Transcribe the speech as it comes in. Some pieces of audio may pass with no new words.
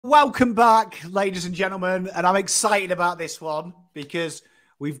Welcome back, ladies and gentlemen, and I'm excited about this one because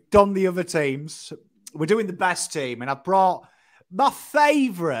we've done the other teams. We're doing the best team, and I've brought my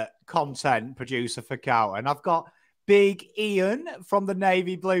favourite content producer for Carlton. I've got Big Ian from the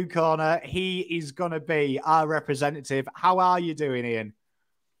Navy Blue corner. He is going to be our representative. How are you doing, Ian?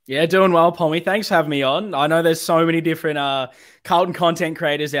 Yeah, doing well, Pommy. Thanks for having me on. I know there's so many different Carlton content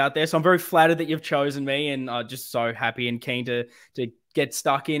creators out there, so I'm very flattered that you've chosen me, and I'm just so happy and keen to get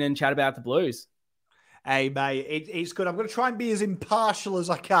stuck in and chat about the Blues. Hey, mate, it's good. I'm going to try and be as impartial as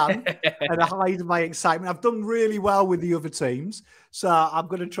I can and hide my excitement. I've done really well with the other teams, so I'm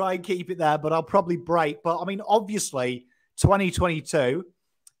going to try and keep it there, but I'll probably break. But, I mean, obviously, 2022,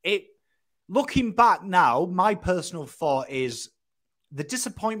 looking back now, my personal thought is the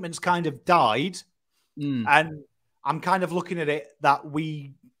disappointment's kind of died, and I'm kind of looking at it that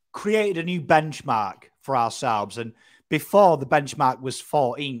we created a new benchmark for ourselves, and before the benchmark was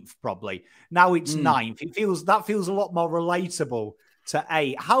 14th, probably. Now it's 9th. That feels a lot more relatable to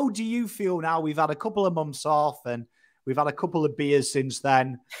 8. How do you feel now? We've had a couple of months off and we've had a couple of beers since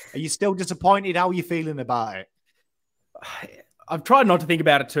then. Are you still disappointed? How are you feeling about it? I've tried not to think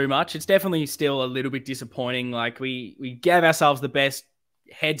about it too much. It's definitely still a little bit disappointing. Like we gave ourselves the best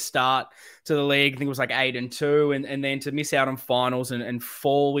head start to the league. I think it was like 8-2, and then to miss out on finals and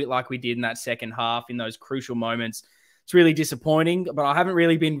fall like we did in that second half in those crucial moments. It's really disappointing, but I haven't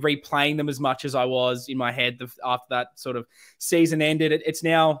really been replaying them as much as I was in my head after that sort of season ended. It's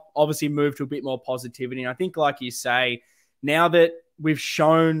now obviously moved to a bit more positivity. And I think, like you say, now that we've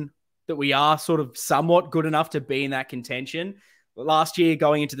shown that we are sort of somewhat good enough to be in that contention, last year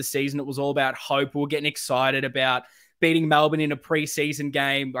going into the season, it was all about hope. We were getting excited about beating Melbourne in a preseason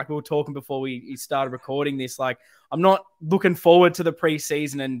game. Like we were talking before we started recording this, like I'm not looking forward to the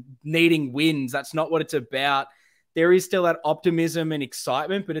preseason and needing wins. That's not what it's about. There is still that optimism and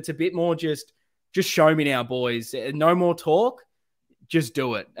excitement, but it's a bit more just show me now, boys. No more talk, just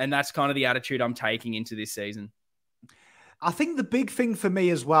do it. And that's kind of the attitude I'm taking into this season. I think the big thing for me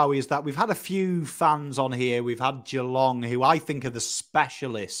as well is that we've had a few fans on here. We've had Geelong, who I think are the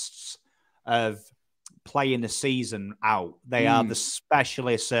specialists of playing the season out. They are the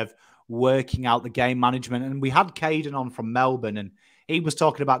specialists of working out the game management. And we had Caden on from Melbourne, and he was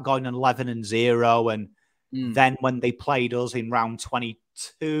talking about going on 11-0, and then when they played us in round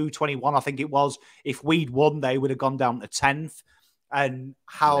 22, 21, I think it was, if we'd won, they would have gone down to 10th. And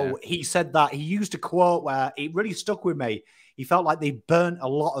how he said that, he used a quote where it really stuck with me. He felt like they burnt a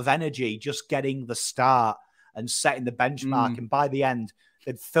lot of energy just getting the start and setting the benchmark. And by the end,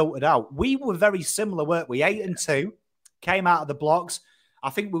 they'd filtered out. We were very similar, weren't we? 8-2, came out of the blocks. I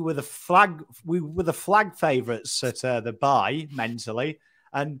think we were the flag favourites at the bye mentally.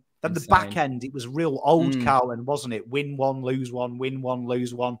 And then the back end, it was real old Carlton, wasn't it? Win one, lose one, win one,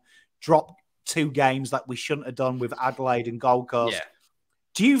 lose one. Drop 2 games that we shouldn't have done with Adelaide and Gold Coast. Yeah.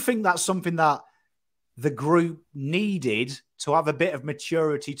 Do you think that's something that the group needed to have a bit of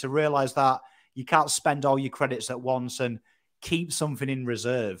maturity to realise that you can't spend all your credits at once and keep something in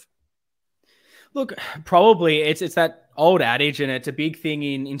reserve? Look, probably it's that old adage, and it's a big thing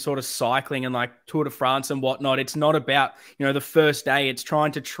in sort of cycling and like Tour de France and whatnot. It's not about, the first day. It's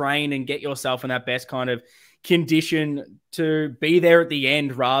trying to train and get yourself in that best kind of condition to be there at the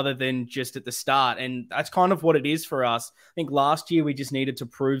end rather than just at the start. And that's kind of what it is for us. I think last year we just needed to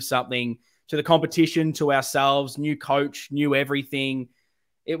prove something to the competition, to ourselves, new coach, new everything.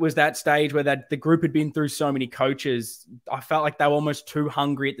 It was that stage where the group had been through so many coaches. I felt like they were almost too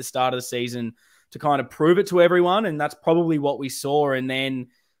hungry at the start of the season to kind of prove it to everyone. And that's probably what we saw. And then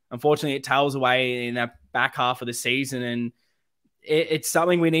unfortunately it tails away in that back half of the season. And it's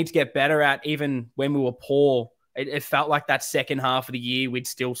something we need to get better at. Even when we were poor, it felt like that second half of the year we'd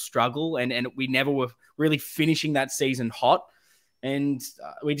still struggle, and we never were really finishing that season hot. And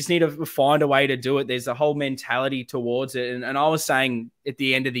we just need to find a way to do it. There's a whole mentality towards it. And I was saying at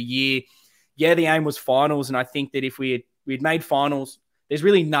the end of the year, the aim was finals. And I think that if we'd made finals, there's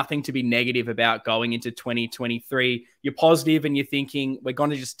really nothing to be negative about going into 2023. You're positive and you're thinking we're going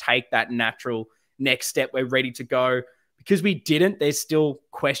to just take that natural next step. We're ready to go. Because we didn't, there's still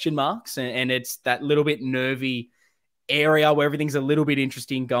question marks, and it's that little bit nervy area where everything's a little bit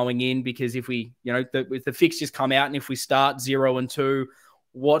interesting going in. Because if we, if the fixtures come out and if we start 0-2,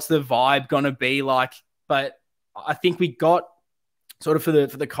 what's the vibe going to be like? But I think we got sort of for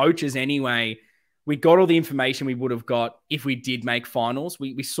the coaches anyway, we got all the information we would have got if we did make finals.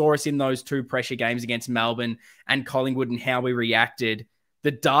 We saw us in those 2 pressure games against Melbourne and Collingwood and how we reacted. The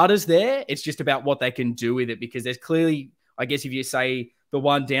data's there. It's just about what they can do with it, because there's clearly, I guess if you say the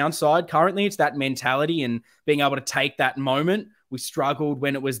one downside currently, it's that mentality and being able to take that moment We struggled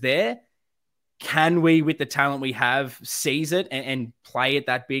when it was there. Can we, with the talent we have, seize it and play at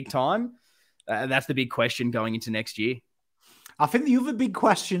that big time? That's the big question going into next year. I think the other big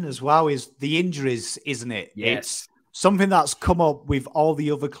question as well is the injuries, isn't it? Yes. It's something that's come up with all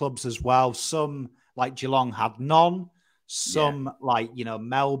the other clubs as well. Some, like Geelong, had none. Some, like,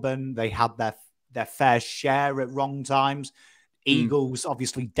 Melbourne, they had their fair share at wrong times. Eagles,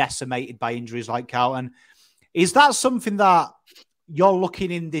 obviously decimated by injuries like Carlton. Is that something that you're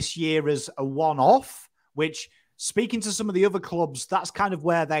looking in this year as a one-off? Which, speaking to some of the other clubs, that's kind of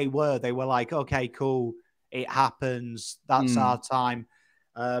where they were. They were like, okay, cool, it happens. That's our time.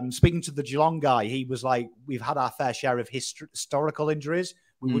 Speaking to the Geelong guy, he was like, we've had our fair share of historical injuries.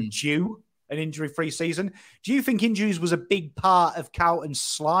 We were due an injury-free season. Do you think injuries was a big part of Carlton's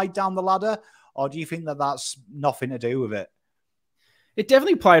slide down the ladder? Or do you think that that's nothing to do with it? It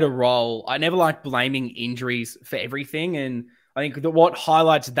definitely played a role. I never like blaming injuries for everything. And I think that what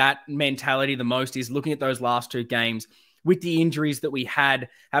highlights that mentality the most is looking at those last two games with the injuries that we had,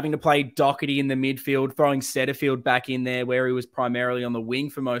 having to play Doherty in the midfield, throwing Setterfield back in there where he was primarily on the wing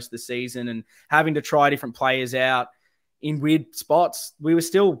for most of the season, and having to try different players out in weird spots. We were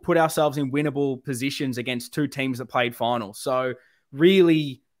still put ourselves in winnable positions against two teams that played finals. So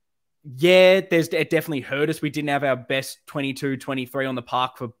really, it definitely hurt us. We didn't have our best 22, 23 on the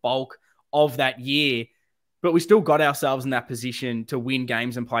park for bulk of that year, but we still got ourselves in that position to win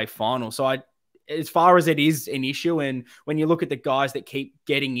games and play finals. So as far as it is an issue, and when you look at the guys that keep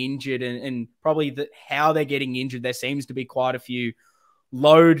getting injured and probably how they're getting injured, there seems to be quite a few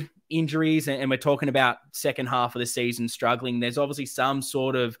load injuries, and we're talking about second half of the season struggling. There's obviously some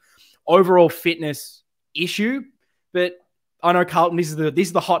sort of overall fitness issue, but I know Carlton, this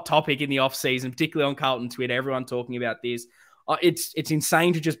is the hot topic in the off season, particularly on Carlton Twitter. Everyone talking about this. It's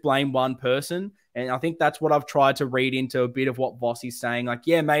insane to just blame one person, and I think that's what I've tried to read into a bit of what Voss is saying. Like,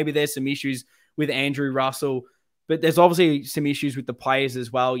 yeah, maybe there's some issues with Andrew Russell, but there's obviously some issues with the players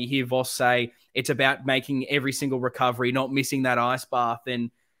as well. You hear Voss say it's about making every single recovery, not missing that ice bath.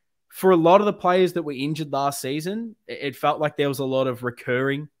 And for a lot of the players that were injured last season, it felt like there was a lot of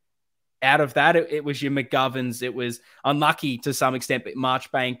recurring out of that. It was your McGoverns. It was unlucky to some extent, but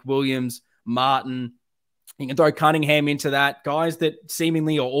Marchbank, Williams, Martin. You can throw Cunningham into that. Guys that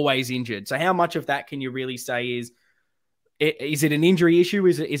seemingly are always injured. So how much of that can you really say is it an injury issue?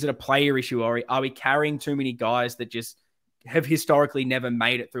 Is it a player issue? Or are we carrying too many guys that just have historically never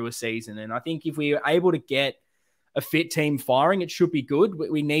made it through a season? And I think if we are able to get a fit team firing, it should be good.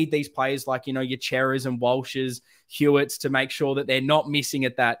 We need these players like, your Cherras and Walshes, Hewitts, to make sure that they're not missing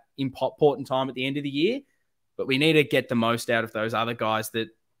at that important time at the end of the year. But we need to get the most out of those other guys that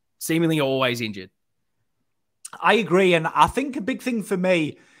seemingly are always injured. I agree. And I think a big thing for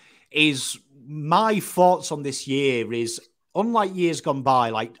me is my thoughts on this year is, unlike years gone by,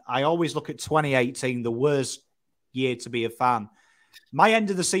 like I always look at 2018, the worst year to be a fan. My end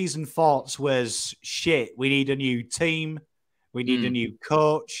of the season thoughts was, shit, we need a new team. We need a new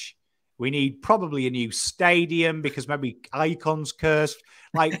coach. We need probably a new stadium because maybe Icon's cursed.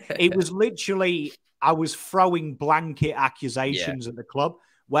 Like, it was literally, I was throwing blanket accusations at the club,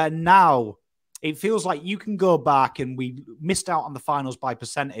 where now it feels like you can go back, and we missed out on the finals by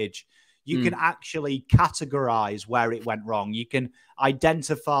percentage. You can actually categorize where it went wrong. You can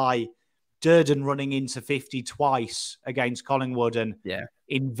identify Durden running into 50 twice against Collingwood and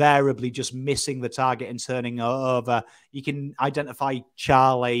invariably just missing the target and turning over. You can identify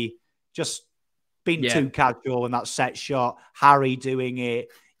Charlie just being too casual in that set shot, Harry doing it.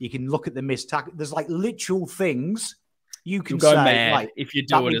 You can look at the missed tackle. There's like literal things you can go say, mad like, if you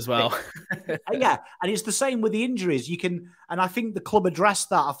do it as well. Yeah, and it's the same with the injuries. You can, and I think the club addressed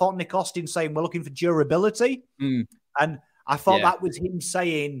that. I thought Nick Austin saying we're looking for durability, and I thought that was him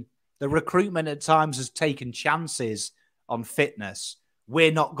saying the recruitment at times has taken chances on fitness.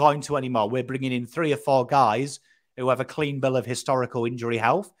 We're not going to anymore. We're bringing in 3 or 4 guys who have a clean bill of historical injury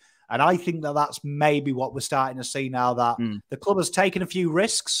health. And I think that that's maybe what we're starting to see now, that the club has taken a few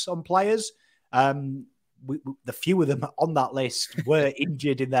risks on players. The few of them on that list were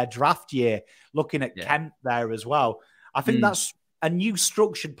injured in their draft year, looking at Kent there as well. I think that's a new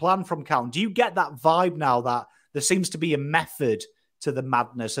structured plan from Carlton. Do you get that vibe now that there seems to be a method to the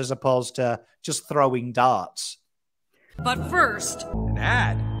madness as opposed to just throwing darts? But first, an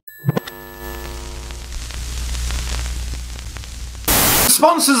ad.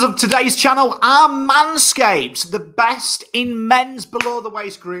 Sponsors of today's channel are Manscaped, the best in men's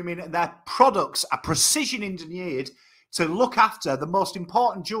below-the-waist grooming. Their products are precision-engineered to look after the most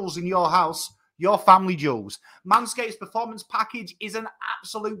important jewels in your house, your family jewels. Manscaped's Performance Package is an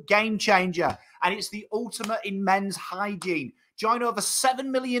absolute game changer, and it's the ultimate in men's hygiene. Join over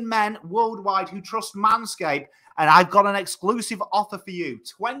 7 million men worldwide who trust Manscaped. And I've got an exclusive offer for you.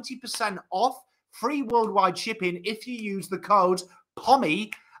 20% off, free worldwide shipping if you use the code POMMY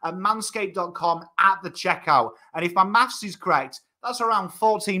at manscaped.com at the checkout. And if my maths is correct, that's around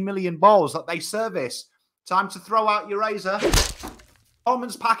 14 million balls that they service. Time to throw out your razor.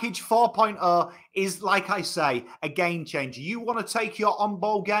 Performance Package 4.0 is, like I say, a game changer. You want to take your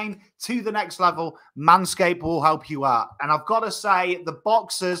on-ball game to the next level, Manscaped will help you out. And I've got to say, the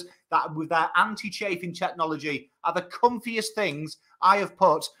boxers that with their anti-chafing technology are the comfiest things I have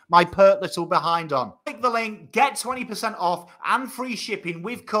put my pert little behind on. Click the link, get 20% off and free shipping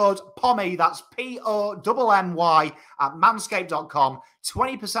with code POMMY, that's POMMY, at manscaped.com.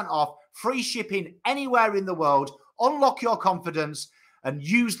 20% off, free shipping anywhere in the world. Unlock your confidence and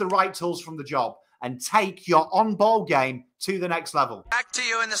use the right tools from the job and take your on-ball game to the next level. Back to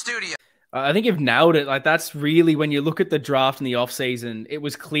you in the studio. I think you've nailed it. Like, that's really, when you look at the draft and the offseason, it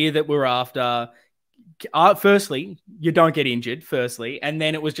was clear that we're after, firstly, you don't get injured, firstly. And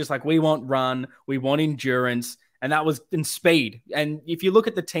then it was just like, we want run, we want endurance, and that was in speed. And if you look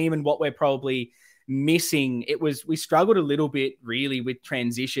at the team and what we're probably missing, we struggled a little bit really with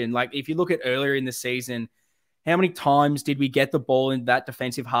transition. Like, if you look at earlier in the season, how many times did we get the ball in that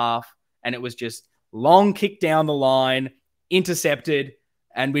defensive half and it was just long kick down the line, intercepted,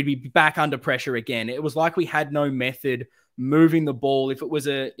 and we'd be back under pressure again? It was like we had no method moving the ball. If it was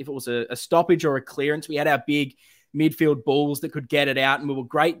a stoppage or a clearance, we had our big midfield bulls that could get it out, and we were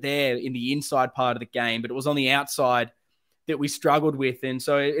great there in the inside part of the game, but it was on the outside that we struggled with. And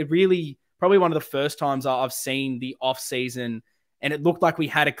so it really, probably one of the first times I've seen the off-season, and it looked like we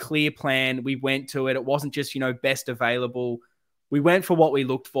had a clear plan. We went to it. It wasn't just, best available. We went for what we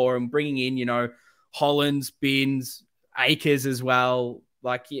looked for, and bringing in, Hollands, Bins, Akers as well,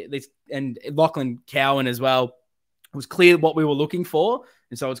 and Lachlan Cowan as well. It was clear what we were looking for.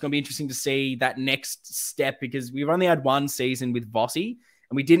 And so it's going to be interesting to see that next step, because we've only had one season with Vossi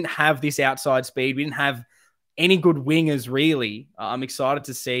and we didn't have this outside speed. We didn't have any good wingers, really. I'm excited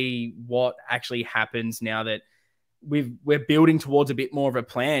to see what actually happens now that we're building towards a bit more of a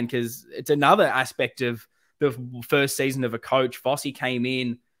plan, because it's another aspect of the first season of a coach. Vossi came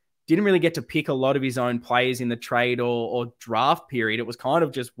in, didn't really get to pick a lot of his own players in the trade or draft period. It was kind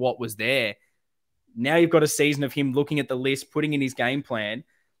of just what was there. Now you've got a season of him looking at the list, putting in his game plan.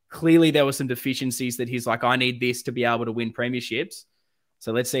 Clearly there were some deficiencies that he's like, I need this to be able to win premierships.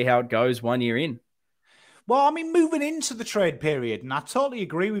 So let's see how it goes 1 year in. Well, I mean, moving into the trade period, and I totally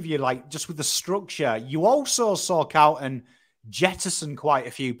agree with you, like, just with the structure, you also saw Carlton jettison quite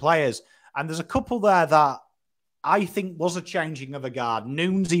a few players. And there's a couple there that I think was a changing of a guard.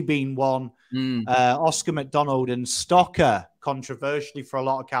 Noonsy being one, Oscar McDonald and Stocker, controversially for a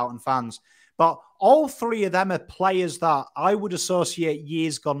lot of Carlton fans. But all three of them are players that I would associate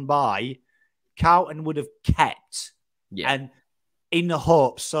years gone by, Carlton would have kept. Yeah. And in the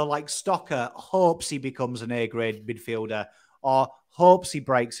hopes, so like Stocker hopes he becomes an A-grade midfielder or hopes he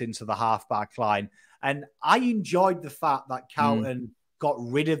breaks into the half-back line. And I enjoyed the fact that Carlton got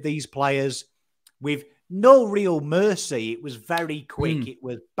rid of these players with no real mercy. It was very quick. It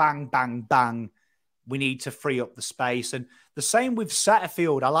was bang, bang, bang. We need to free up the space. And the same with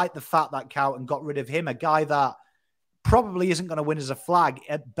Setterfield. I like the fact that Carlton got rid of him, a guy that probably isn't going to win as a flag.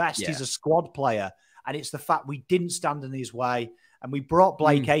 At best, he's a squad player. And it's the fact we didn't stand in his way. And we brought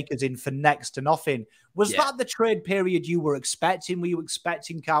Blake Acres in for next to nothing. Was that the trade period you were expecting? Were you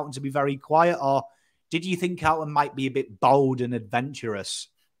expecting Carlton to be very quiet? Or did you think Carlton might be a bit bold and adventurous?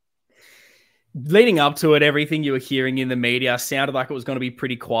 Leading up to it, everything you were hearing in the media sounded like it was going to be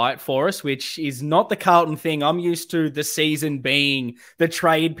pretty quiet for us, which is not the Carlton thing. I'm used to the season being the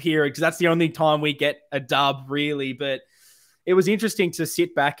trade period, because that's the only time we get a dub, really. But it was interesting to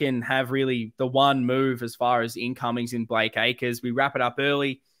sit back and have really the one move as far as incomings in Blake Acres. We wrap it up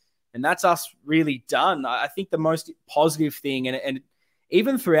early, and that's us really done. I think the most positive thing, and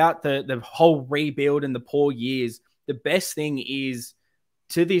even throughout the whole rebuild and the poor years, the best thing is,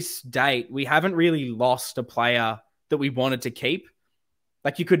 to this date, we haven't really lost a player that we wanted to keep.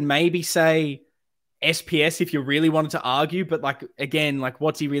 Like, you could maybe say SPS if you really wanted to argue, but again,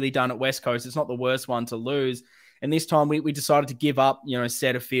 what's he really done at West Coast? It's not the worst one to lose. And this time we decided to give up,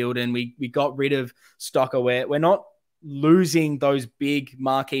 Setterfield, and we got rid of Stocker. We're not losing those big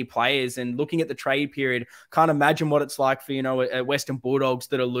marquee players. And looking at the trade period, can't imagine what it's like for, Western Bulldogs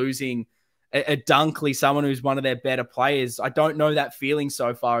that are losing a Dunkley, someone who's one of their better players. I don't know that feeling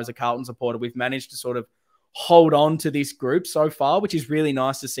so far as a Carlton supporter. We've managed to sort of hold on to this group so far, which is really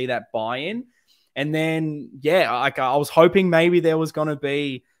nice to see that buy-in. And then, I was hoping maybe there was going to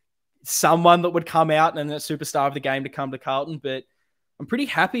be someone that would come out and a superstar of the game to come to Carlton. But I'm pretty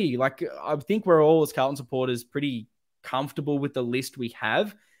happy. Like, I think we're all, as Carlton supporters, pretty comfortable with the list we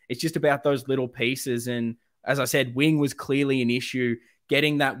have. It's just about those little pieces. And as I said, wing was clearly an issue.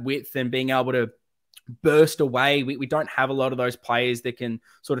 Getting that width and being able to burst away. We don't have a lot of those players that can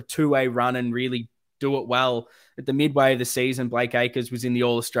sort of two-way run and really do it well. At the midway of the season, Blake Acres was in the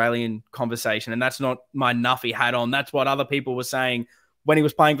All-Australian conversation, and that's not my Nuffy hat on. That's what other people were saying when he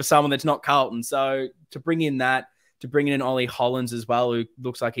was playing for someone that's not Carlton. So to bring in that, to bring in Ollie Hollands as well, who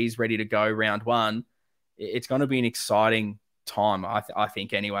looks like he's ready to go round one, it's going to be an exciting time, I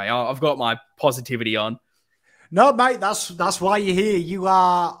think, anyway. I've got my positivity on. No, mate, that's why you're here. You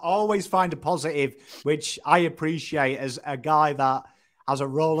are always find a positive, which I appreciate as a guy that has a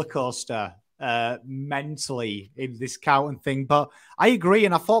roller coaster mentally in this Carlton thing. But I agree,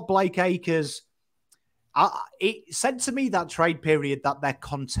 and I thought Blake Acres, it said to me that trade period that they're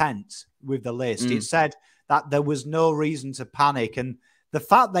content with the list. It said that there was no reason to panic. And the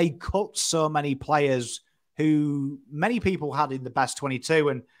fact they cut so many players who many people had in the best 22,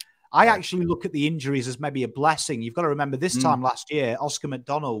 and I actually look at the injuries as maybe a blessing. You've got to remember this time last year, Oscar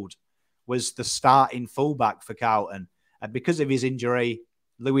McDonald was the starting fullback for Carlton. And because of his injury,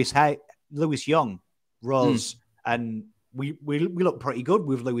 Lewis Young rose. And we look pretty good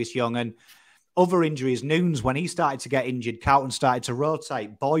with Lewis Young. And other injuries, Nunes, when he started to get injured, Carlton started to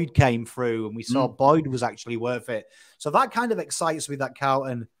rotate. Boyd came through and we saw Boyd was actually worth it. So that kind of excites me that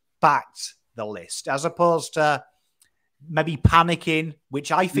Carlton backed the list as opposed to maybe panicking,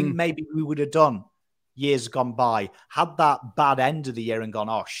 which I think maybe we would have done years gone by, had that bad end of the year and gone,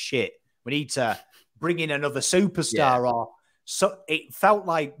 oh shit, we need to bring in another superstar. Or so it felt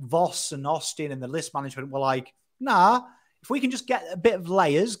like Voss and Austin and the list management were like, nah, if we can just get a bit of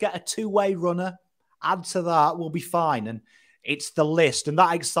layers, get a two-way runner, add to that, we'll be fine. And it's the list, and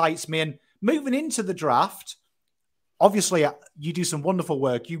that excites me. And moving into the draft, obviously you do some wonderful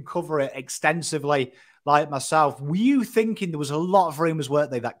work. You cover it extensively. Like myself, were you thinking there was a lot of rumours, weren't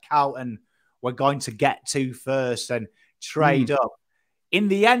they, that Carlton were going to get to first and trade up? In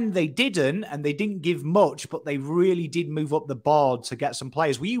the end, they didn't, and they didn't give much, but they really did move up the board to get some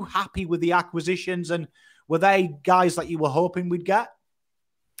players. Were you happy with the acquisitions, and were they guys that you were hoping we'd get?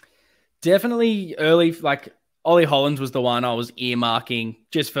 Definitely early, like Ollie Hollands was the one I was earmarking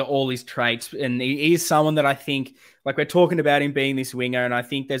just for all his traits, and he is someone that I think, like we're talking about him being this winger, and I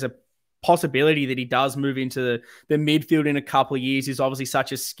think there's a possibility that he does move into the midfield in a couple of years. He's obviously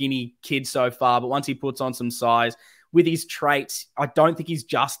such a skinny kid so far, but once he puts on some size with his traits, I don't think he's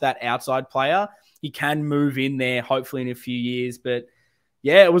just that outside player. He can move in there, hopefully in a few years. But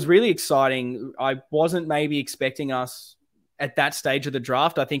yeah, it was really exciting. I wasn't maybe expecting us at that stage of the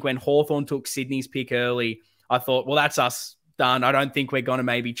draft. I think when Hawthorn took Sydney's pick early, I thought, well, that's us done. I don't think we're going to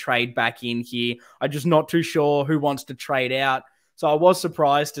maybe trade back in here. I'm just not too sure who wants to trade out. So I was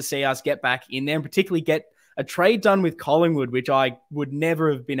surprised to see us get back in there and particularly get a trade done with Collingwood, which I would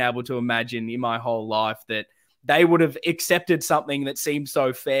never have been able to imagine in my whole life that they would have accepted something that seemed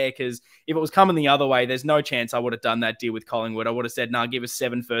so fair, because if it was coming the other way, there's no chance I would have done that deal with Collingwood. I would have said, no, give us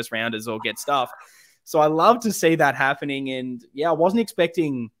 7 first-rounders or get stuff. So I love to see that happening. And yeah, I wasn't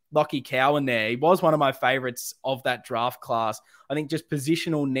expecting Lockie Cowan there. He was one of my favourites of that draft class. I think just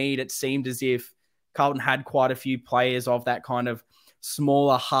positional need, it seemed as if Carlton had quite a few players of that kind of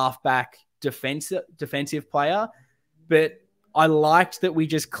smaller halfback defensive player. But I liked that we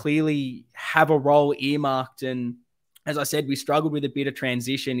just clearly have a role earmarked. And as I said, we struggled with a bit of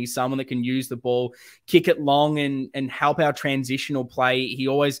transition. He's someone that can use the ball, kick it long and help our transitional play. He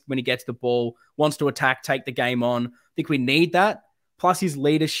always, when he gets the ball, wants to attack, take the game on. I think we need that. Plus his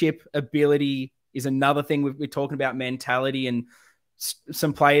leadership ability is another thing. We're talking about mentality and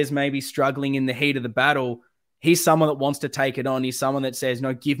some players maybe struggling in the heat of the battle. He's someone that wants to take it on. He's someone that says,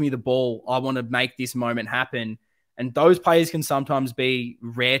 no, give me the ball. I want to make this moment happen. And those players can sometimes be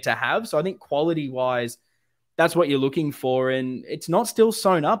rare to have. So I think quality-wise, that's what you're looking for. And it's not still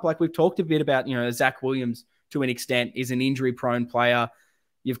sewn up. Like we've talked a bit about, Zach Williams to an extent is an injury-prone player.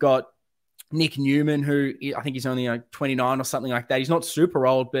 You've got Nick Newman, who I think he's only 29 or something like that. He's not super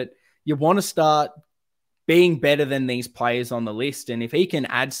old, but you want to start being better than these players on the list. And if he can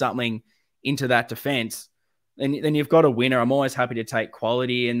add something into that defense, then you've got a winner. I'm always happy to take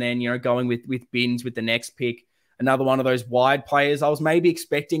quality. And then, going with Binns with the next pick, another one of those wide players. I was maybe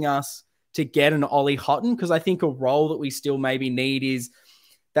expecting us to get an Ollie Hutton, because I think a role that we still maybe need is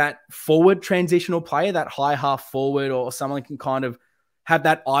that forward transitional player, that high half forward, or someone can kind of have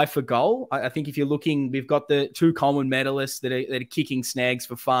that eye for goal. I think if you're looking, we've got the 2 Coleman medalists that are kicking snags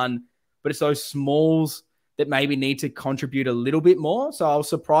for fun, but it's those smalls that maybe need to contribute a little bit more. So I was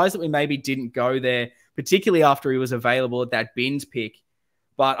surprised that we maybe didn't go there, particularly after he was available at that Binns pick.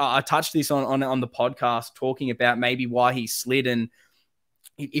 But I touched this on the podcast, talking about maybe why he slid. And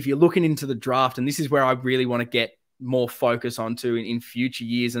if you're looking into the draft, and this is where I really want to get more focus onto in future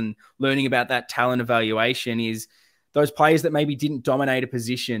years and learning about that talent evaluation, is those players that maybe didn't dominate a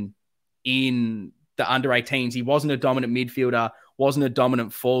position in the under 18s. He wasn't a dominant midfielder, wasn't a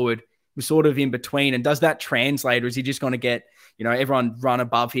dominant forward, he was sort of in between. And does that translate, or is he just going to get, everyone run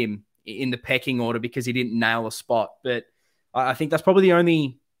above him in the pecking order because he didn't nail a spot? But I think that's probably the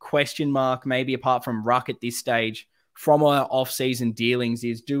only question mark, maybe apart from Ruck at this stage, from our off-season dealings,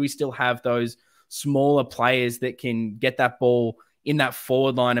 is do we still have those smaller players that can get that ball in that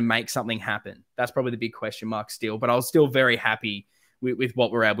forward line and make something happen? That's probably the big question mark still, but I was still very happy with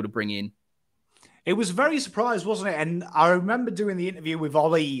what we're able to bring in. It was very surprised, wasn't it? And I remember doing the interview with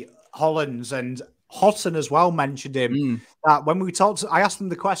Ollie Hollins, and Houghton as well mentioned him. That when we talked, I asked them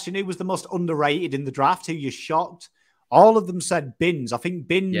the question, who was the most underrated in the draft? Who you shocked? All of them said Binns. I think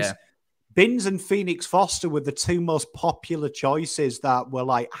Binns and Phoenix Foster were the two most popular choices that were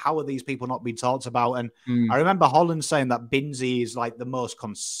like, how are these people not being talked about? And I remember Holland saying that Binnsy is like the most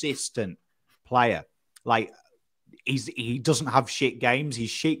consistent player. Like, he doesn't have shit games.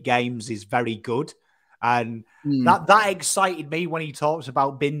 His shit games is very good. And that excited me when he talks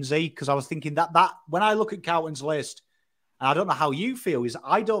about Binnsy, because I was thinking that when I look at Carlton's list, and I don't know how you feel, is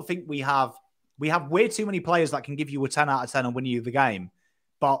I don't think we have way too many players that can give you a 10 out of 10 and win you the game.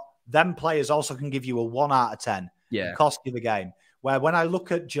 But them players also can give you a 1 out of 10 and cost you the game. Where when I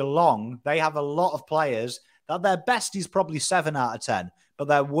look at Geelong, they have a lot of players that their best is probably 7 out of 10, but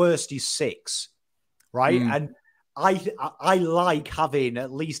their worst is 6, right? And I like having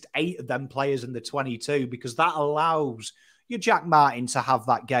at least 8 of them players in the 22, because that allows your Jack Martin to have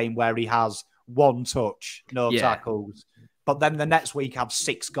that game where he has 1 touch, no tackles, but then the next week have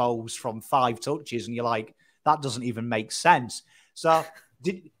 6 goals from 5 touches, and you're like, that doesn't even make sense. So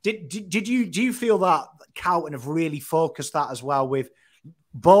do you feel that Carlton have really focused that as well, with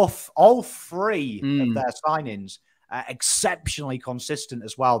all 3 of their signings exceptionally consistent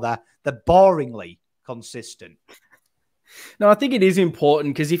as well? They're boringly consistent. No, I think it is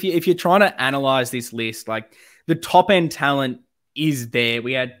important, because if you're trying to analyze this list, like, the top end talent is there.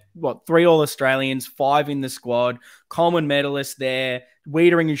 We had 3 All-Australians, 5 in the squad, Coleman medalists there,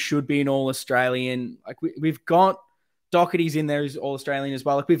 Wiedering, who should be an All-Australian. Like, we've got Doherty's in there, who's All-Australian as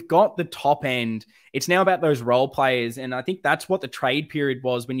well. Like, we've got the top end. It's now about those role players, and I think that's what the trade period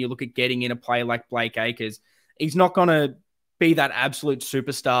was when you look at getting in a player like Blake Acres. He's not going to be that absolute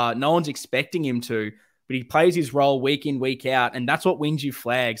superstar. No one's expecting him to, but he plays his role week in, week out, and that's what wins you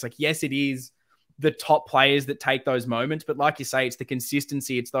flags. Like, yes, it is the top players that take those moments, but like you say, it's the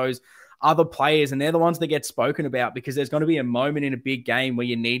consistency. It's those other players, and they're the ones that get spoken about, because there's going to be a moment in a big game where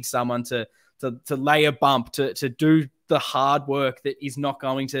you need someone to lay a bump, to do the hard work that is not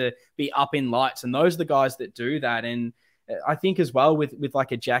going to be up in lights. And those are the guys that do that. And I think as well with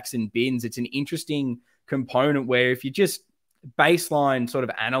like a Jackson Binns, it's an interesting component where if you just baseline sort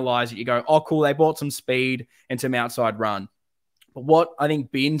of analyze it, you go, oh, cool, they bought some speed and some outside run. But what I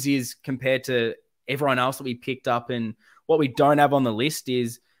think Binns is compared to everyone else that we picked up, and what we don't have on the list,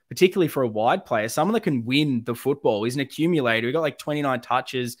 is particularly for a wide player, someone that can win the football. He's an accumulator. He got like 29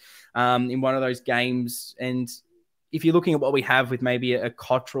 touches in one of those games. And if you're looking at what we have with maybe a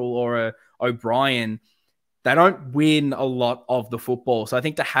Cottrell or a O'Brien, they don't win a lot of the football. So I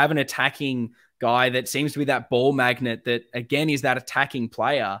think to have an attacking guy that seems to be that ball magnet, that again is that attacking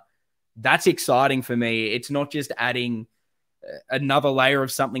player, that's exciting for me. It's not just adding another layer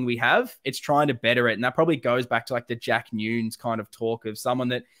of something we have, it's trying to better it. And that probably goes back to like the Jack Nunes kind of talk of someone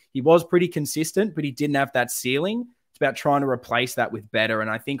that he was pretty consistent, but he didn't have that ceiling. It's about trying to replace that with better. And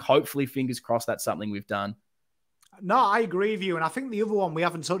I think hopefully, fingers crossed, that's something we've done. No, I agree with you. And I think the other one we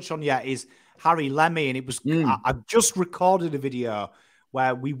haven't touched on yet is Harry Lemmy. And it was, I've just recorded a video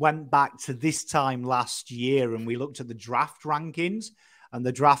where we went back to this time last year and we looked at the draft rankings and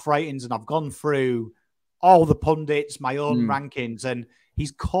the draft ratings. And I've gone through all the pundits, my own rankings, and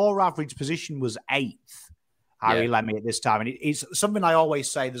his core average position was 8th, Harry Lemmy, at this time. And it's something I always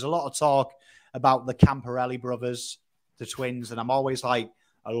say. There's a lot of talk about the Camporelli brothers, the twins, and I'm always like,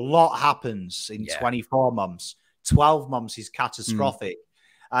 a lot happens in 24 months. 12 months is catastrophic.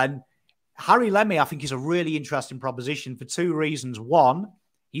 And Harry Lemmy, I think, is a really interesting proposition for 2 reasons. One,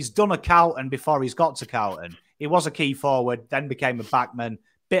 he's done a Carlton before he's got to Carlton. He was a key forward, then became a backman,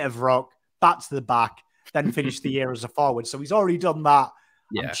 bit of ruck, back to the back, then finished the year as a forward. So he's already done that.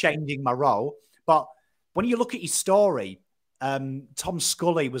 Yeah. I'm changing my role. But when you look at his story, Tom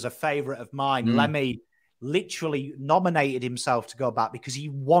Scully was a favourite of mine. Lemmy literally nominated himself to go back because he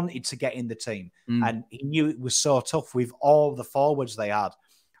wanted to get in the team. And he knew it was so tough with all the forwards they had.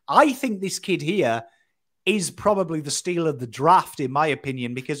 I think this kid here is probably the steal of the draft, in my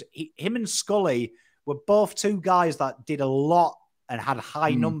opinion, because him and Scully were both two guys that did a lot and had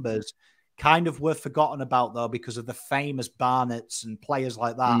high numbers, kind of were forgotten about, though, because of the famous Barnetts and players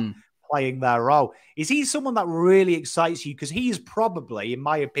like that playing their role. Is he someone that really excites you? Because he's probably, in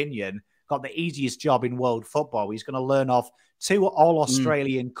my opinion, got the easiest job in world football. He's going to learn off two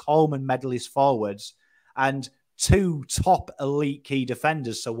All-Australian Coleman medalist forwards and two top elite key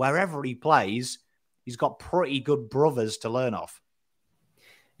defenders. So wherever he plays, he's got pretty good brothers to learn off.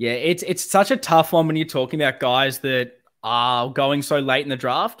 Yeah, it's such a tough one when you're talking about guys that are going so late in the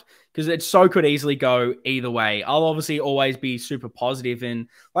draft, because it so could easily go either way. I'll obviously always be super positive. And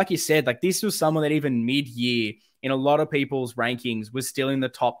like you said, like this was someone that even mid-year in a lot of people's rankings was still in the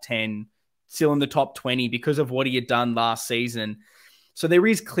top 10, still in the top 20 because of what he had done last season. So there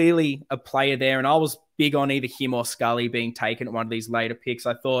is clearly a player there. And I was big on either him or Scully being taken at one of these later picks.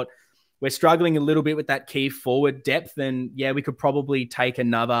 I thought we're struggling a little bit with that key forward depth. And yeah, we could probably take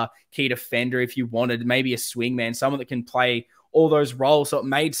another key defender if you wanted, maybe a swingman, someone that can play all those roles. So it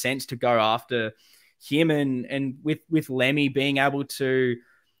made sense to go after him. And with Lemmy being able to,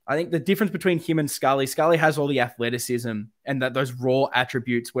 I think the difference between him and Scully has all the athleticism and those raw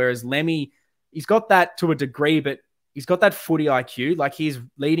attributes, whereas Lemmy, he's got that to a degree, but he's got that footy IQ. Like his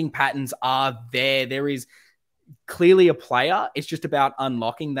leading patterns are there. There is clearly a player. It's just about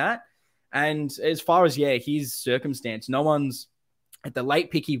unlocking that. And as far as, his circumstance, no one's at the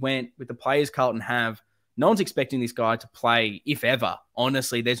late pick he went with the players Carlton have. No one's expecting this guy to play, if ever.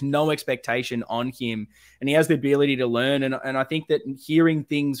 Honestly, there's no expectation on him. And he has the ability to learn. And I think that hearing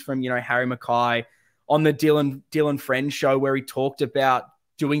things from, Harry Mackay on the Dylan Friend show where he talked about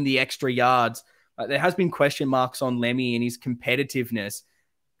doing the extra yards, there has been question marks on Lemmy and his competitiveness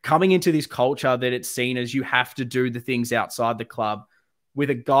coming into this culture that it's seen as you have to do the things outside the club. With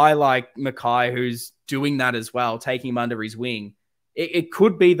a guy like Mackay who's doing that as well, taking him under his wing, it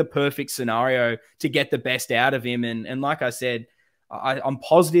could be the perfect scenario to get the best out of him. And like I said, I'm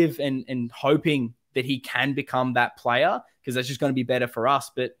positive and hoping that he can become that player, because that's just going to be better for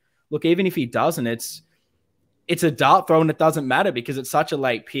us. But look, even if he doesn't, it's a dart throw and it doesn't matter because it's such a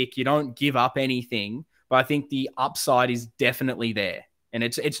late pick. You don't give up anything, but I think the upside is definitely there. And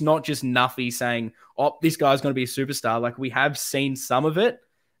it's not just Nuffy saying, oh, this guy's going to be a superstar. Like, we have seen some of it.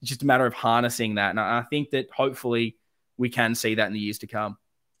 It's just a matter of harnessing that. And I think that hopefully we can see that in the years to come.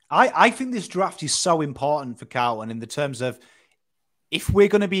 I think this draft is so important for Carlton in the terms of, if we're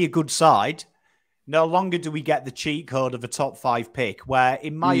going to be a good side, no longer do we get the cheat code of a top 5 pick, where,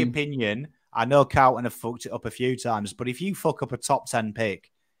 in my opinion, I know Carlton have fucked it up a few times, but if you fuck up a top 10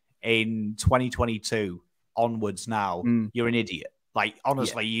 pick in 2022 onwards now, you're an idiot. Like,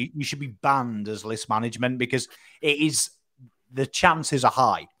 honestly, you should be banned as list management, because the chances are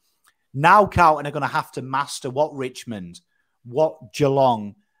high. Now Carlton are going to have to master what Richmond, what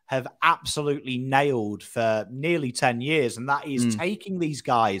Geelong have absolutely nailed for nearly 10 years. And that is taking these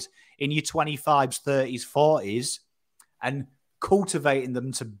guys in your 25s, 30s, 40s and cultivating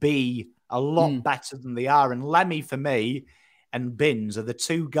them to be a lot better than they are. And Lemmy, for me, and Binns are the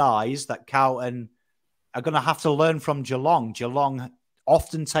two guys that Carlton are going to have to learn from Geelong. Geelong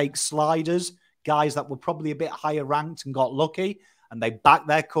often takes sliders, guys that were probably a bit higher ranked and got lucky, and they back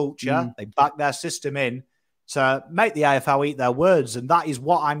their culture, they back their system in to make the AFL eat their words. And that is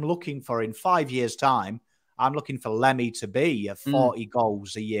what I'm looking for in 5 years' time. I'm looking for Lemmy to be a 40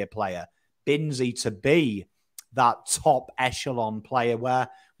 goals a year player, Binnsy to be that top echelon player, where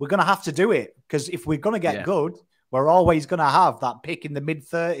we're going to have to do it. Because if we're going to get good, we're always going to have that pick in the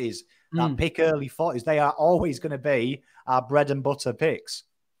mid-30s, that pick early 40s. They are always going to be our bread and butter picks.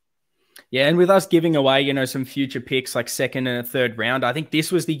 Yeah, and with us giving away, some future picks like second and a third round, I think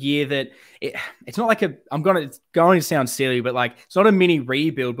this was the year that it's not like I'm going to sound silly, but like it's not a mini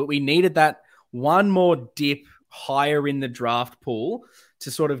rebuild, but we needed that one more dip higher in the draft pool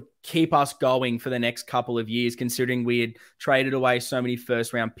to sort of keep us going for the next couple of years, considering we had traded away so many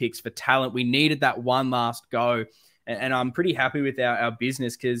first round picks for talent. We needed that one last go. And I'm pretty happy with our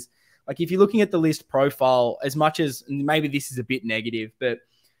business, because like, if you're looking at the list profile, as much as maybe this is a bit negative, but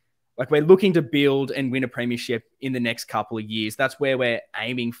like, we're looking to build and win a premiership in the next couple of years. That's where we're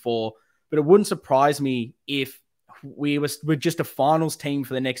aiming for. But it wouldn't surprise me if we're just a finals team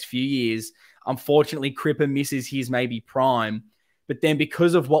for the next few years. Unfortunately, Cripper misses his maybe prime. But then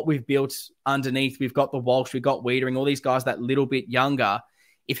because of what we've built underneath, we've got the Walsh, we've got Wiedering, all these guys that little bit younger.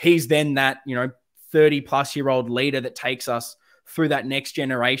 If he's then that, 30-plus-year-old leader that takes us through that next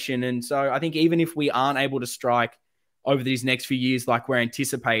generation. And so I think even if we aren't able to strike over these next few years like we're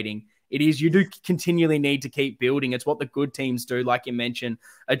anticipating, you do continually need to keep building. It's what the good teams do. Like you mentioned,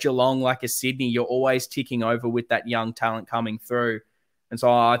 a Geelong, like a Sydney, you're always ticking over with that young talent coming through. And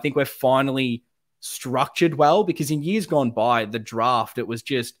so I think we're finally structured well, because in years gone by, the draft, it was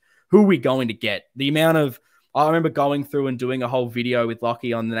just, who are we going to get? The amount of, I remember going through and doing a whole video with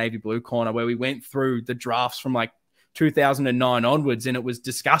Lockie on the Navy Blue corner where we went through the drafts from like 2009 onwards, and it was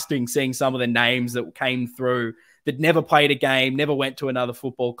disgusting seeing some of the names that came through that never played a game, never went to another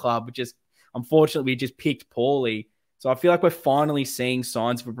football club. Just unfortunately, we just picked poorly. So I feel like we're finally seeing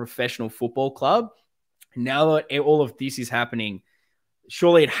signs of a professional football club. Now that all of this is happening,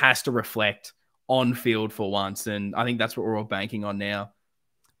 surely it has to reflect on field for once. And I think that's what we're all banking on now.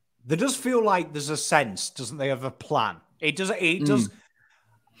 There does feel like there's a sense, doesn't there, of a plan. It does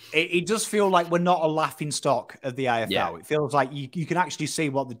feel like we're not a laughing stock of the AFL. Yeah. It feels like you can actually see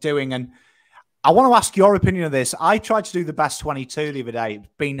what they're doing. And I want to ask your opinion of this. I tried to do the best 22 the other day. It's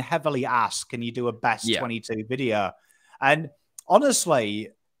been heavily asked, can you do a best 22 video? And honestly,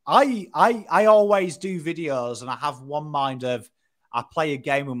 I always do videos, and I have one mind of, I play a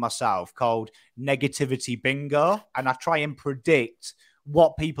game with myself called Negativity Bingo, and I try and predict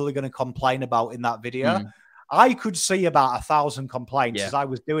what people are going to complain about in that video. I could see about 1,000 complaints as I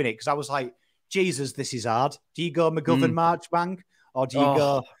was doing it, because I was like, Jesus, this is hard. Do you go McGovern Marchbank, or do you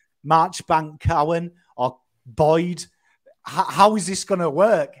go Marchbank Cowan, or Boyd? How is this going to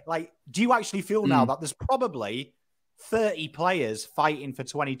work? Like, do you actually feel now that there's probably 30 players fighting for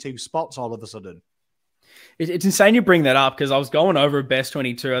 22 spots all of a sudden? It's insane you bring that up, because I was going over best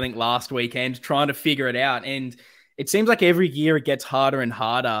 22, I think, last weekend, trying to figure it out. And it seems like every year it gets harder and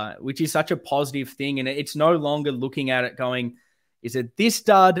harder, which is such a positive thing. And it's no longer looking at it going, is it this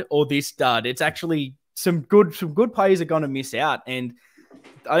stud or this stud? It's actually some good players are going to miss out. And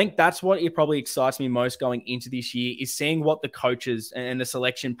I think that's what it probably excites me most going into this year, is seeing what the coaches and the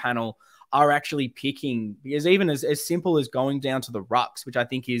selection panel are actually picking. Because even as simple as going down to the rucks, which I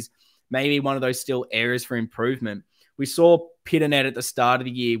think is maybe one of those still areas for improvement. We saw Pitternet at the start of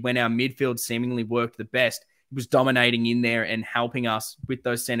the year, when our midfield seemingly worked the best. He was dominating in there and helping us with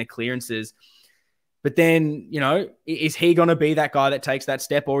those center clearances. But then, is he going to be that guy that takes that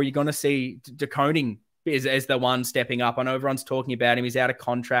step, or are you going to see De Koning as the one stepping up? I know everyone's talking about him. He's out of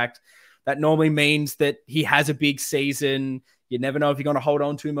contract. That normally means that he has a big season. You never know if you're going to hold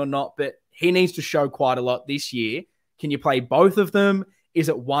on to him or not, but he needs to show quite a lot this year. Can you play both of them? Is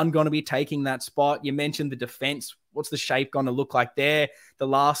it one going to be taking that spot? You mentioned the defense. What's the shape going to look like there? The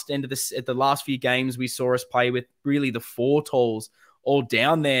last few games we saw us play with really the four talls all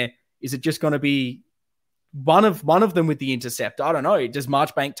down there. Is it just going to be one of them with the intercept? I don't know. Does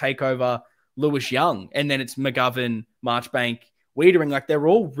Marchbank take over Lewis Young? And then it's McGovern, Marchbank, Wiedering. Like, they're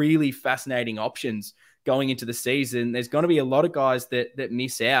all really fascinating options going into the season. There's going to be a lot of guys that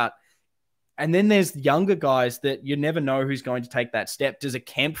miss out. And then there's younger guys that you never know who's going to take that step. Does a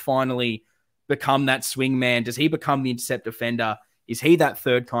Kemp finally become that swing man? Does he become the intercept defender? Is he that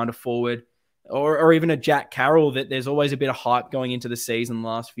third kind of forward? Or even a Jack Carroll, that there's always a bit of hype going into the season the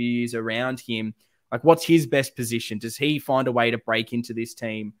last few years around him. Like, what's his best position? Does he find a way to break into this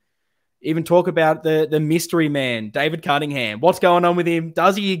team? Even talk about the mystery man, David Cunningham. What's going on with him?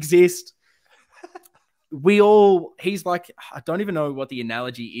 Does he exist? He's like, I don't even know what the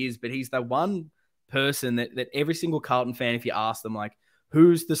analogy is, but he's the one person that every single Carlton fan, if you ask them, like,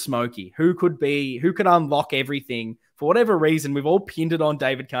 who's the smoky? Who could unlock everything? For whatever reason, we've all pinned it on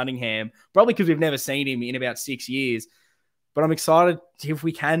David Cunningham, probably because we've never seen him in about 6 years. But I'm excited if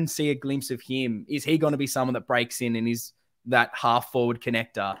we can see a glimpse of him. Is he going to be someone that breaks in and is that half-forward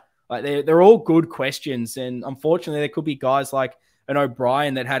connector? Like, they're all good questions. And unfortunately, there could be guys like an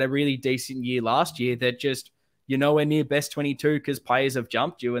O'Brien that had a really decent year last year that just, you're nowhere near best 22 because players have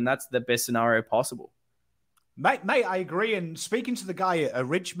jumped you, and that's the best scenario possible. Mate, I agree. And speaking to the guy at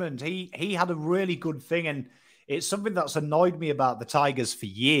Richmond, he had a really good thing, and it's something that's annoyed me about the Tigers for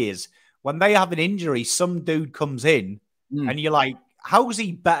years. When they have an injury, some dude comes in, and you're like, how is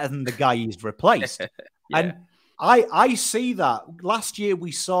he better than the guy he's replaced? And I see that. Last year,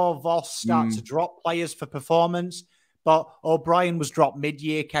 we saw Voss start to drop players for performance, but O'Brien was dropped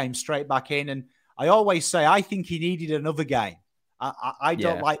mid-year, came straight back in. And I always say, I think he needed another game. I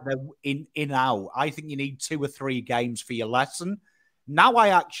don't like the in-out. I think you need 2 or 3 games for your lesson. Now I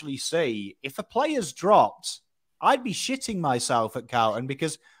actually see, if a player's dropped, I'd be shitting myself at Carlton,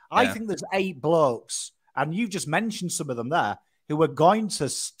 because I think there's 8 blokes, and you just mentioned some of them there, who are going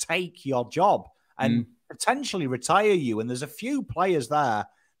to take your job and potentially retire you. And there's a few players there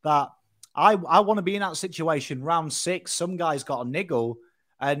that I want to be in that situation. Round 6, some guy's got a niggle,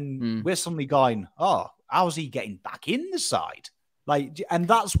 and we're suddenly going, oh, how's he getting back in the side? Like, and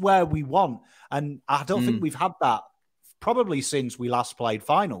that's where we want. And I don't think we've had that probably since we last played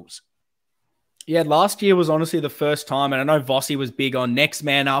finals. Yeah, last year was honestly the first time, and I know Vossi was big on next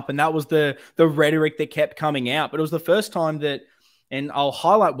man up, and that was the rhetoric that kept coming out. But it was the first time that, and I'll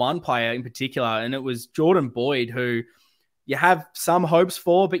highlight one player in particular, and it was Jordan Boyd, who you have some hopes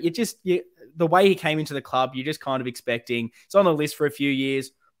for, but the way he came into the club, you're just kind of expecting, he's on the list for a few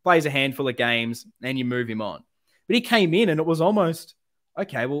years, plays a handful of games, and you move him on. But he came in, and it was almost,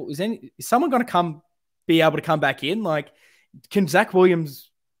 okay, well, is someone going to be able to come back in? Like, can Zach Williams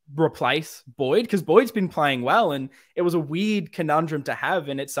replace Boyd? Because Boyd's been playing well, and it was a weird conundrum to have,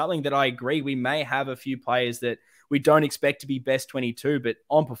 and it's something that I agree we may have a few players that we don't expect to be best 22, but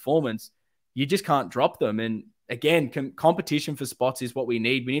on performance, you just can't drop them. And again, competition for spots is what we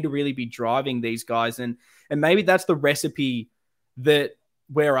need. We need to really be driving these guys, and maybe that's the recipe that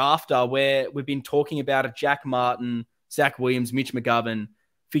we're after, where we've been talking about a Jack Martin, Zach Williams, Mitch McGovern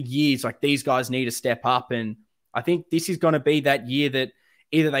for years. Like, these guys need to step up, and I think this is going to be that year that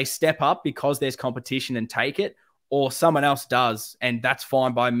either they step up because there's competition and take it, or someone else does, and that's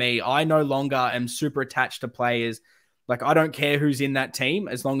fine by me. I no longer am super attached to players. Like, I don't care who's in that team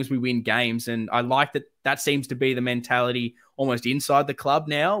as long as we win games, and I like that seems to be the mentality almost inside the club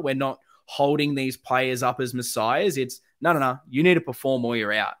now. We're not holding these players up as messiahs. It's, no, you need to perform or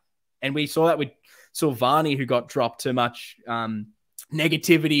you're out. And we saw that with Silvani, who got dropped too much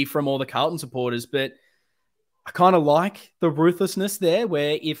negativity from all the Carlton supporters, but I kind of like the ruthlessness there,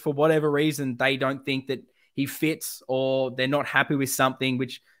 where if for whatever reason they don't think that he fits or they're not happy with something,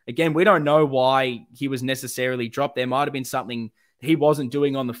 which again, we don't know why he was necessarily dropped. There might have been something he wasn't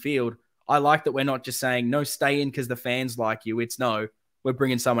doing on the field. I like that we're not just saying, no, stay in because the fans like you. It's no, we're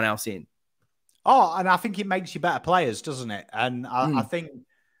bringing someone else in. Oh, and I think it makes you better players, doesn't it? And I think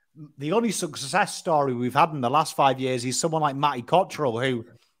the only success story we've had in the last 5 years is someone like Matty Cottrell, who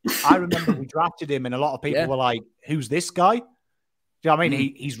I remember we drafted him and a lot of people were like, who's this guy? Do you know what I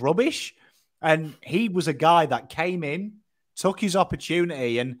mean? He's rubbish. And he was a guy that came in, took his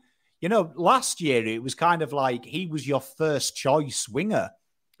opportunity. And, you know, last year it was kind of like he was your first choice winger.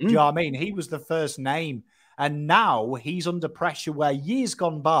 Do you know what I mean? He was the first name. And now he's under pressure where years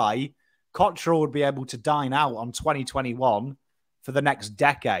gone by, Cottrell would be able to dine out on 2021 for the next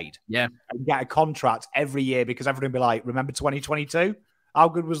decade. Yeah. And get a contract every year because everyone would be like, remember 2022? How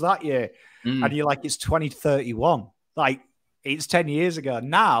good was that year? And you're like, it's 2031. Like, it's 10 years ago.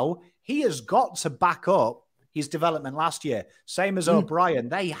 Now, he has got to back up his development last year. Same as O'Brien.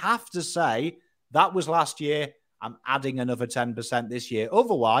 They have to say, that was last year. I'm adding another 10% this year.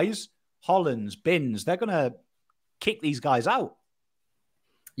 Otherwise, Hollands, Bins, they're going to kick these guys out.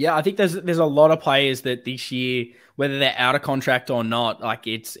 Yeah, I think there's a lot of players that this year, whether they're out of contract or not, like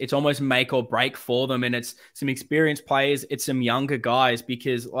it's almost make or break for them. And it's some experienced players, it's some younger guys,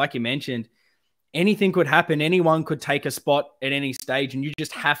 because like you mentioned, anything could happen. Anyone could take a spot at any stage, and you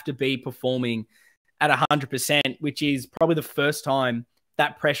just have to be performing at 100%, which is probably the first time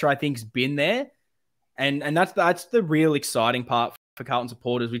that pressure, I think, has been there. And that's the real exciting part for Carlton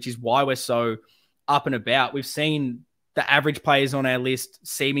supporters, which is why we're so up and about. We've seen the average players on our list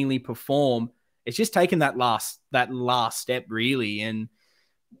seemingly perform. It's just taken that last step, really. And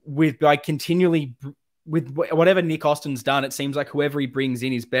with continually with whatever Nick Austin's done, it seems like whoever he brings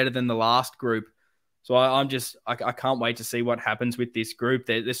in is better than the last group. So I can't wait to see what happens with this group.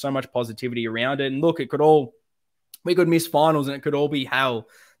 There's so much positivity around it. And look, we could miss finals and it could all be hell.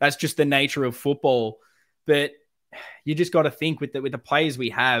 That's just the nature of football. But you just got to think with the players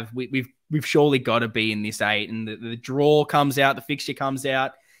we have, we've surely got to be in this 8. And the draw comes out, the fixture comes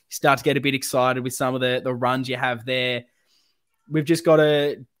out. You start to get a bit excited with some of the runs you have there. We've just got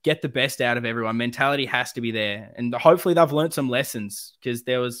to get the best out of everyone. Mentality has to be there. And hopefully they've learned some lessons, because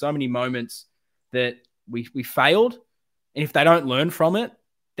there was so many moments that we failed. And if they don't learn from it,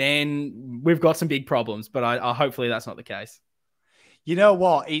 then we've got some big problems. But I hopefully that's not the case. You know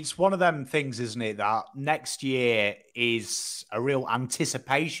what? It's one of them things, isn't it, that next year is a real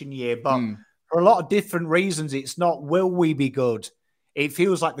anticipation year. But for a lot of different reasons, it's not, will we be good? It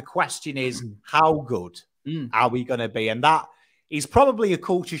feels like the question is, how good are we going to be? And that is probably a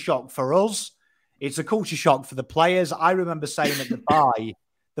culture shock for us. It's a culture shock for the players. I remember saying at the bye,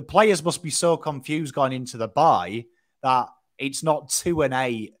 the players must be so confused going into the bye that it's not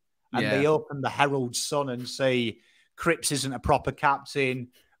 2-8. And they open the Herald Sun and see Cripps isn't a proper captain.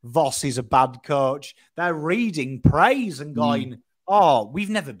 Voss is a bad coach. They're reading praise and going, oh,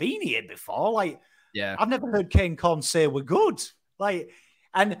 we've never been here before. Like, I've never heard Kane Corn say we're good. Like,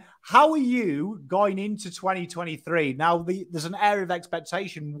 And how are you going into 2023? Now, there's an area of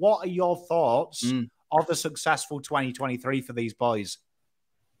expectation. What are your thoughts of a successful 2023 for these boys?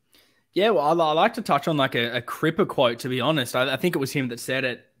 Yeah, well, I like to touch on like a Cripper quote, to be honest. I think it was him that said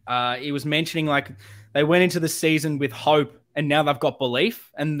it. He was mentioning like they went into the season with hope and now they've got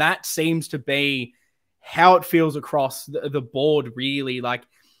belief. And that seems to be how it feels across the board, really. Like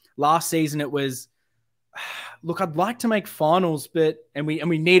last season, it was, look, I'd like to make finals, and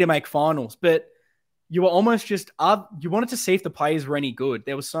we need to make finals, but you were almost just, you wanted to see if the players were any good.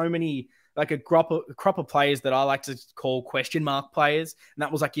 There were so many, like a crop of players that I like to call question mark players. And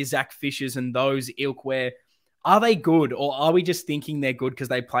that was like your Zach Fishers and those ilk where, are they good or are we just thinking they're good because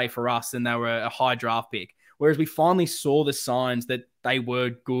they play for us and they were a high draft pick? Whereas we finally saw the signs that they were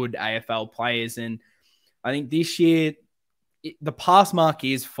good AFL players. And I think this year, the pass mark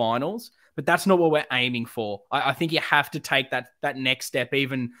is finals, but that's not what we're aiming for. I think you have to take that next step,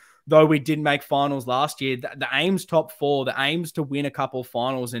 even though we didn't make finals last year. The aim's top 4, the aim's to win a couple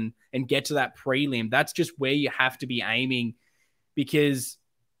finals and get to that prelim. That's just where you have to be aiming, because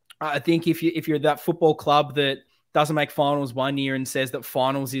I think if you're that football club that doesn't make finals one year and says that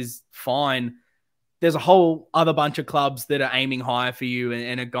finals is fine, there's a whole other bunch of clubs that are aiming higher for you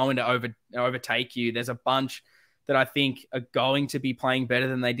and are going to overtake you. There's a bunch that I think are going to be playing better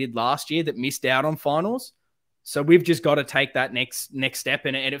than they did last year that missed out on finals. So we've just got to take that next step,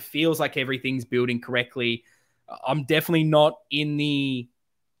 and it feels like everything's building correctly. I'm definitely not in the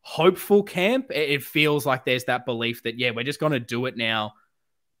hopeful camp. It feels like there's that belief that, yeah, we're just going to do it now,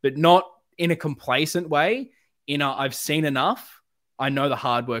 but not in a complacent way. I've seen enough. I know the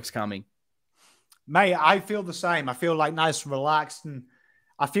hard work's coming. Mate, I feel the same. I feel like nice and relaxed, and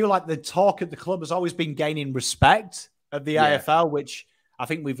I feel like the talk at the club has always been gaining respect of the AFL, which I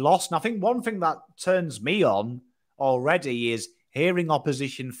think we've lost. And I think one thing that turns me on already is hearing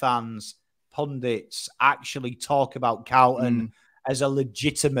opposition fans, pundits actually talk about Carlton as a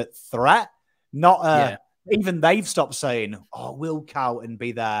legitimate threat. Even they've stopped saying, oh, will Carlton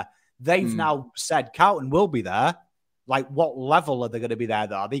be there? They've now said Carlton will be there. Like, what level are they going to be there,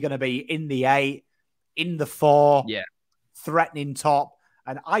 though? Are they going to be in the 8, in the 4, threatening top?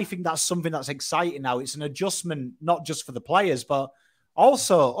 And I think that's something that's exciting now. It's an adjustment, not just for the players, but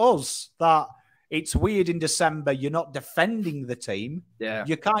also us, that it's weird in December, you're not defending the team. Yeah.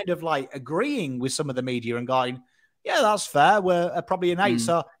 You're kind of like agreeing with some of the media and going, yeah, that's fair. We're probably an 8.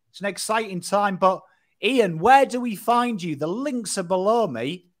 So it's an exciting time. But Ian, where do we find you? The links are below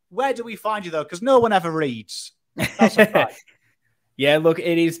me. Where do we find you, though? Because no one ever reads. That's a fact. Yeah, look,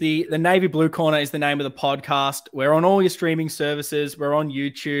 it is the Navy Blue Corner is the name of the podcast. We're on all your streaming services. We're on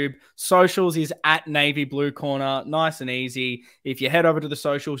YouTube. Socials is at Navy Blue Corner. Nice and easy. If you head over to the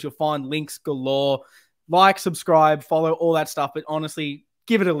socials, you'll find links galore. Like, subscribe, follow, all that stuff. But honestly,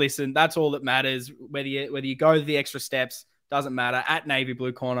 give it a listen. That's all that matters. Whether you go the extra steps, doesn't matter. At Navy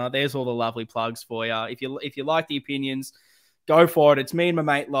Blue Corner, there's all the lovely plugs for you. If you like the opinions, go for it. It's me and my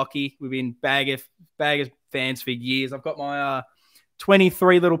mate Lockie. We've been Bagger fans for years. I've got my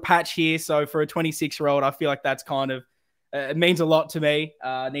 23 little patch here. So for a 26-year-old, I feel like that's kind of, it means a lot to me.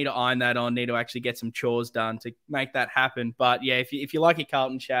 Need to iron that on, need to actually get some chores done to make that happen. But yeah, if you like your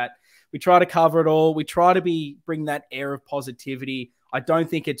Carlton chat, we try to cover it all. We try to bring that air of positivity. I don't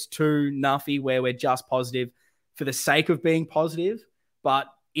think it's too nuffy where we're just positive for the sake of being positive. But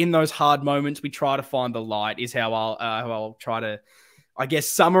in those hard moments, we try to find the light is how I'll try to, I guess,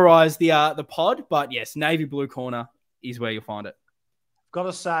 summarize the pod. But yes, Navy Blue Corner is where you'll find it. Got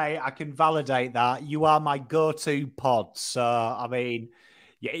to say, I can validate that. You are my go-to pod. So, I mean,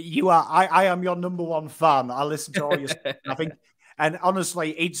 you are. I am your number one fan. I listen to all your stuff. I think, and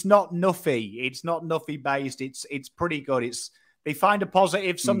honestly, it's not nuffy. It's not nuffy based. It's pretty good. They find a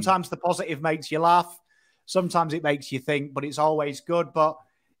positive. Sometimes the positive makes you laugh. Sometimes it makes you think, but it's always good. But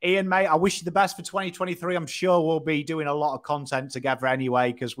Ian, mate, I wish you the best for 2023. I'm sure we'll be doing a lot of content together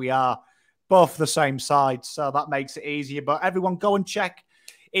anyway, because we are both the same side, so that makes it easier. But everyone, go and check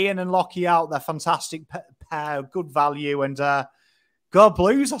Ian and Lockie out. They're fantastic pair, good value, and go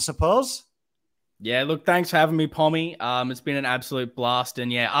Blues, I suppose. Yeah, look, thanks for having me, Pommy. It's been an absolute blast, and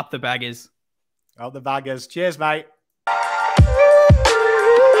yeah, up the baggers. Up the baggers. Cheers, mate.